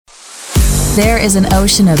There is an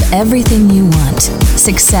ocean of everything you want: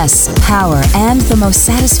 success, power, and the most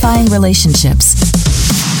satisfying relationships.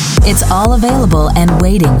 It's all available and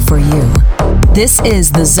waiting for you. This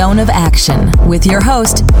is The Zone of Action with your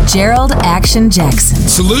host, Gerald Action Jackson.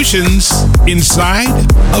 Solutions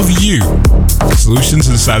inside of you. Solutions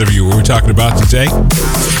inside of you. What we're talking about today?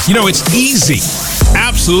 You know, it's easy,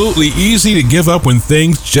 absolutely easy to give up when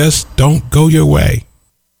things just don't go your way.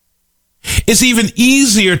 It's even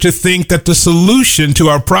easier to think that the solution to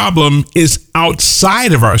our problem is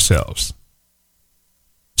outside of ourselves.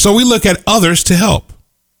 So we look at others to help,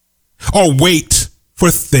 or wait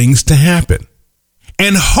for things to happen,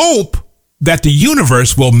 and hope that the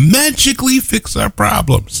universe will magically fix our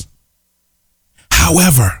problems.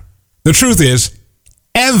 However, the truth is,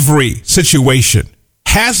 every situation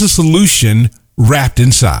has a solution wrapped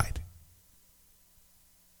inside,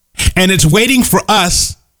 and it's waiting for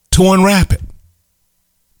us to unwrap it.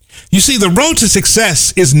 You see, the road to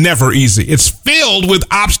success is never easy. It's filled with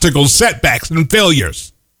obstacles, setbacks, and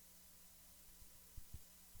failures.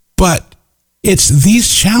 But it's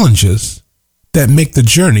these challenges that make the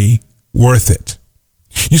journey worth it.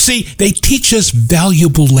 You see, they teach us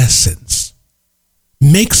valuable lessons,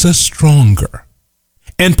 makes us stronger,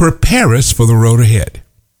 and prepare us for the road ahead.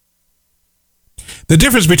 The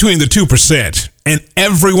difference between the 2% and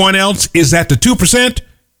everyone else is that the 2%,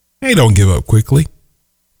 they don't give up quickly.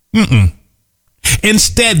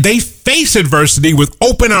 Instead, they face adversity with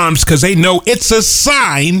open arms because they know it's a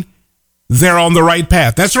sign they're on the right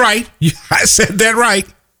path. That's right. I said that right.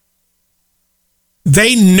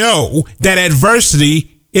 They know that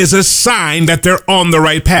adversity is a sign that they're on the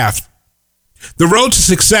right path. The road to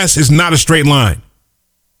success is not a straight line.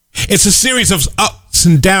 It's a series of ups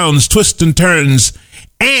and downs, twists and turns,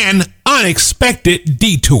 and unexpected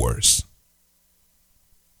detours.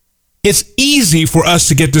 It's easy for us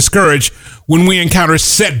to get discouraged when we encounter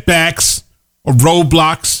setbacks or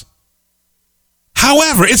roadblocks.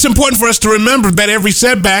 However, it's important for us to remember that every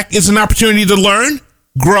setback is an opportunity to learn,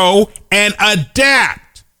 grow, and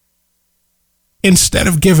adapt. Instead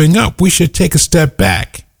of giving up, we should take a step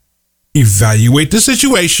back, evaluate the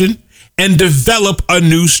situation, and develop a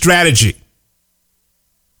new strategy.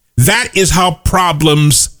 That is how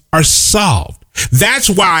problems are solved. That's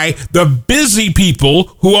why the busy people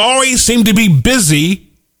who always seem to be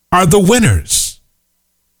busy are the winners.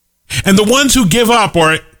 And the ones who give up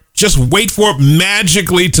or just wait for it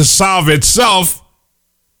magically to solve itself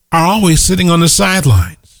are always sitting on the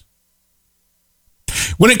sidelines.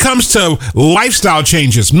 When it comes to lifestyle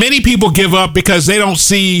changes, many people give up because they don't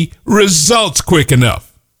see results quick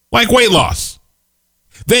enough, like weight loss.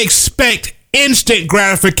 They expect instant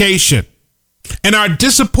gratification and are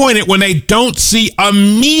disappointed when they don't see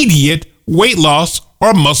immediate weight loss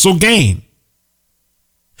or muscle gain.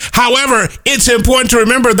 However, it's important to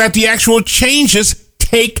remember that the actual changes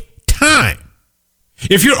take time.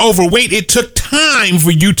 If you're overweight, it took time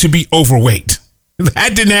for you to be overweight.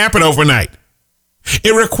 That didn't happen overnight.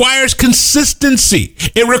 It requires consistency.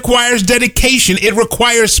 It requires dedication. It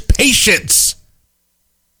requires patience.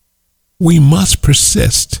 We must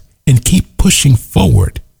persist and keep pushing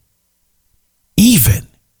forward, even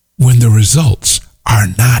when the results are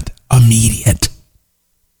not immediate.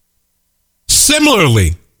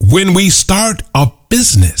 Similarly, when we start a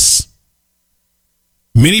business,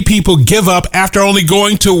 many people give up after only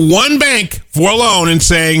going to one bank for a loan and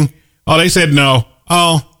saying, oh, they said no.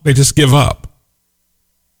 Oh, they just give up.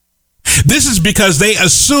 This is because they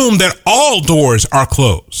assume that all doors are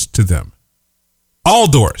closed to them. All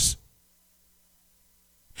doors.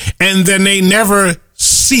 And then they never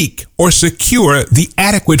seek or secure the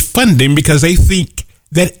adequate funding because they think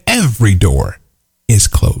that every door is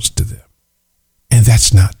closed to them. And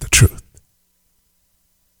that's not the truth.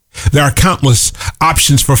 There are countless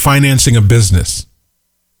options for financing a business.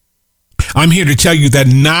 I'm here to tell you that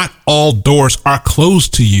not all doors are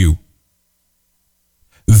closed to you.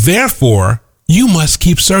 Therefore, you must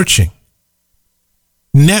keep searching,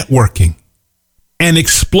 networking, and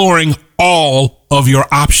exploring all of your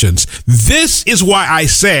options. This is why I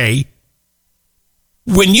say,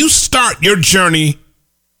 when you start your journey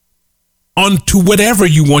onto whatever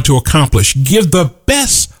you want to accomplish, give the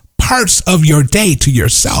best parts of your day to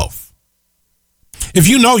yourself. If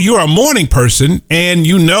you know you're a morning person and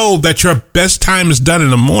you know that your best time is done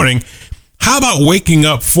in the morning, how about waking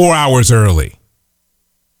up 4 hours early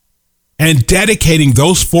and dedicating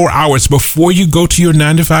those 4 hours before you go to your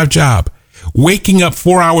 9-to-5 job? Waking up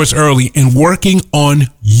 4 hours early and working on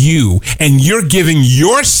you, and you're giving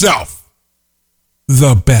yourself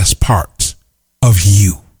the best part of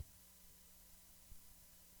you.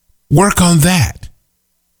 Work on that.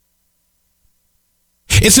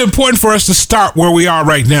 It's important for us to start where we are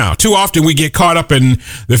right now. Too often we get caught up in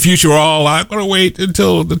the future. Oh, I'm going to wait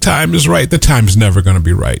until the time is right. The time's never going to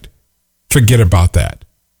be right. Forget about that.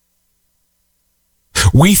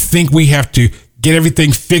 We think we have to get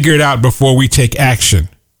everything figured out before we take action.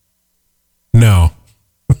 No.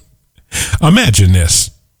 Imagine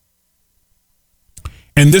this.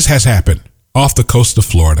 And this has happened off the coast of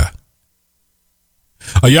Florida.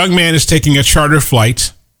 A young man is taking a charter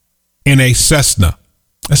flight in a Cessna.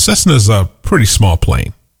 A Cessna is a pretty small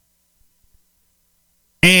plane.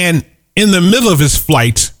 And in the middle of his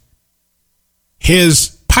flight,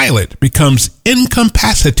 his pilot becomes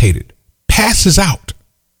incapacitated, passes out.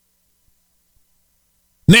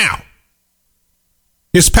 Now,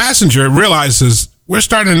 his passenger realizes we're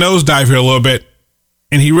starting to nosedive here a little bit,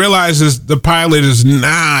 and he realizes the pilot is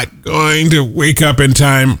not going to wake up in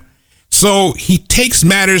time. So he takes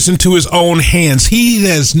matters into his own hands. He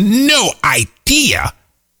has no idea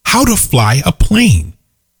how to fly a plane.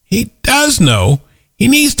 He does know he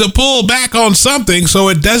needs to pull back on something so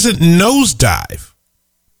it doesn't nosedive.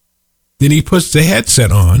 Then he puts the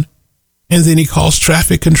headset on, and then he calls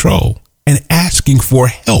traffic control and asking for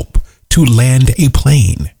help to land a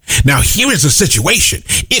plane. Now, here is the situation.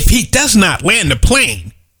 If he does not land the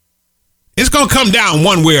plane, it's going to come down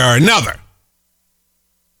one way or another.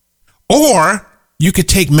 Or you could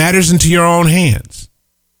take matters into your own hands.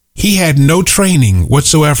 He had no training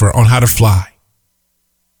whatsoever on how to fly.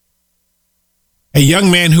 A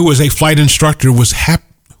young man who was a flight instructor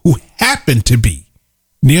who happened to be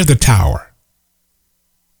near the tower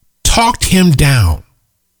talked him down.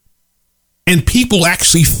 And people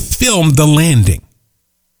actually filmed the landing.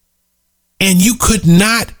 And you could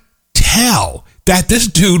not tell that this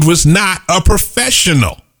dude was not a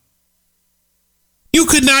professional. You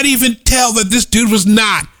could not even tell that this dude was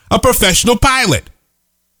not a professional pilot.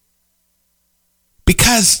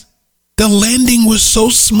 Because the landing was so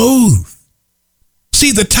smooth.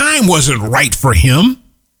 See, the time wasn't right for him.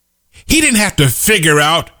 He didn't have to figure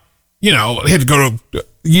out, he had to go to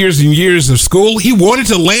years and years of school. He wanted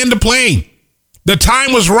to land a plane. The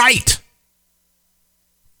time was right.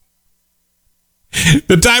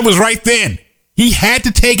 The time was right then. He had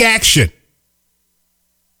to take action.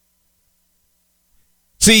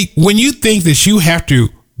 See, when you think that you have to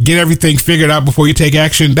get everything figured out before you take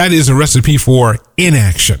action, that is a recipe for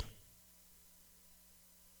inaction.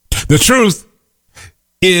 The truth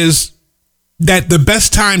is that the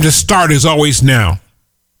best time to start is always now.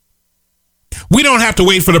 We don't have to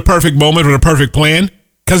wait for the perfect moment or the perfect plan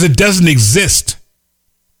because it doesn't exist.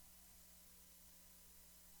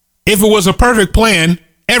 If it was a perfect plan,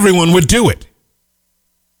 everyone would do it.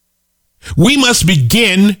 We must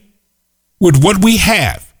begin with what we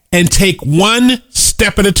have and take one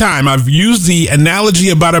step at a time. I've used the analogy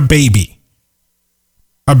about a baby.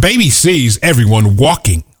 A baby sees everyone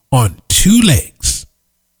walking on two legs.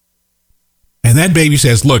 And that baby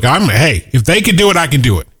says, look, if they can do it, I can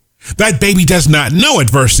do it. That baby does not know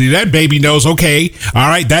adversity. That baby knows, okay, all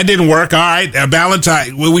right, that didn't work. All right,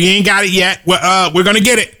 Valentine, we ain't got it yet. We're going to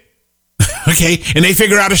get it. Okay, and they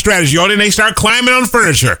figure out a strategy. Then they start climbing on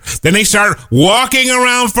furniture. Then they start walking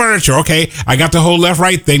around furniture. Okay, I got the whole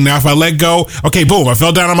left-right thing. Now, if I let go, okay, boom, I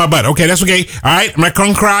fell down on my butt. Okay, that's okay. All right, I'm not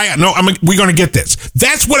going to cry. No, we're going to get this.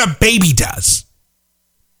 That's what a baby does.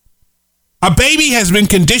 A baby has been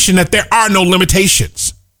conditioned that there are no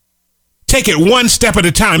limitations. Take it one step at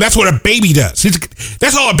a time. That's what a baby does.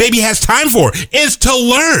 That's all a baby has time for, is to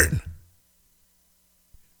learn.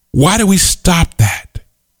 Why do we stop that?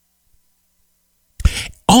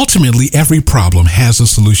 Ultimately, every problem has a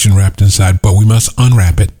solution wrapped inside, but we must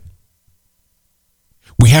unwrap it.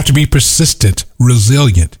 We have to be persistent,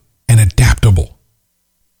 resilient, and adaptable.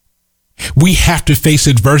 We have to face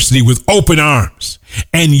adversity with open arms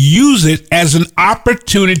and use it as an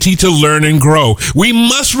opportunity to learn and grow. We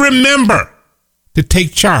must remember to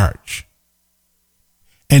take charge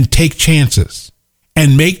and take chances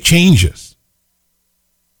and make changes.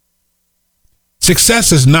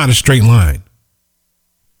 Success is not a straight line.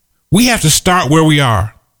 We have to start where we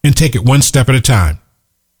are and take it one step at a time.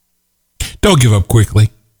 Don't give up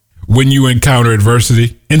quickly when you encounter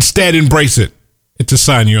adversity. Instead, embrace it. It's a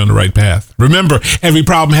sign you're on the right path. Remember, every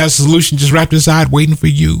problem has a solution just wrapped inside, waiting for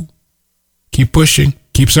you. Keep pushing.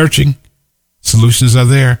 Keep searching. Solutions are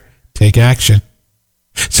there. Take action.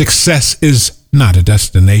 Success is not a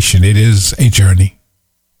destination. It is a journey.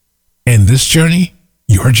 And this journey,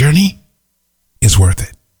 your journey, is worth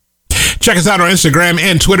it. Check us out on Instagram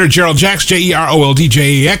and Twitter, Gerald Jax,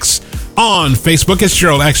 JeroldJax. On Facebook, it's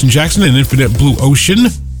Gerald Action Jackson and Infinite Blue Ocean.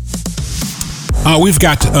 We've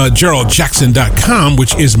got GeraldJackson.com,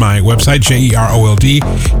 which is my website,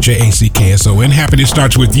 GeraldJackson. Happiness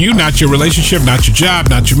starts with you, not your relationship, not your job,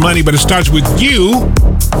 not your money, but it starts with you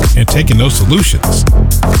and taking those solutions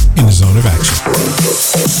in the zone of action.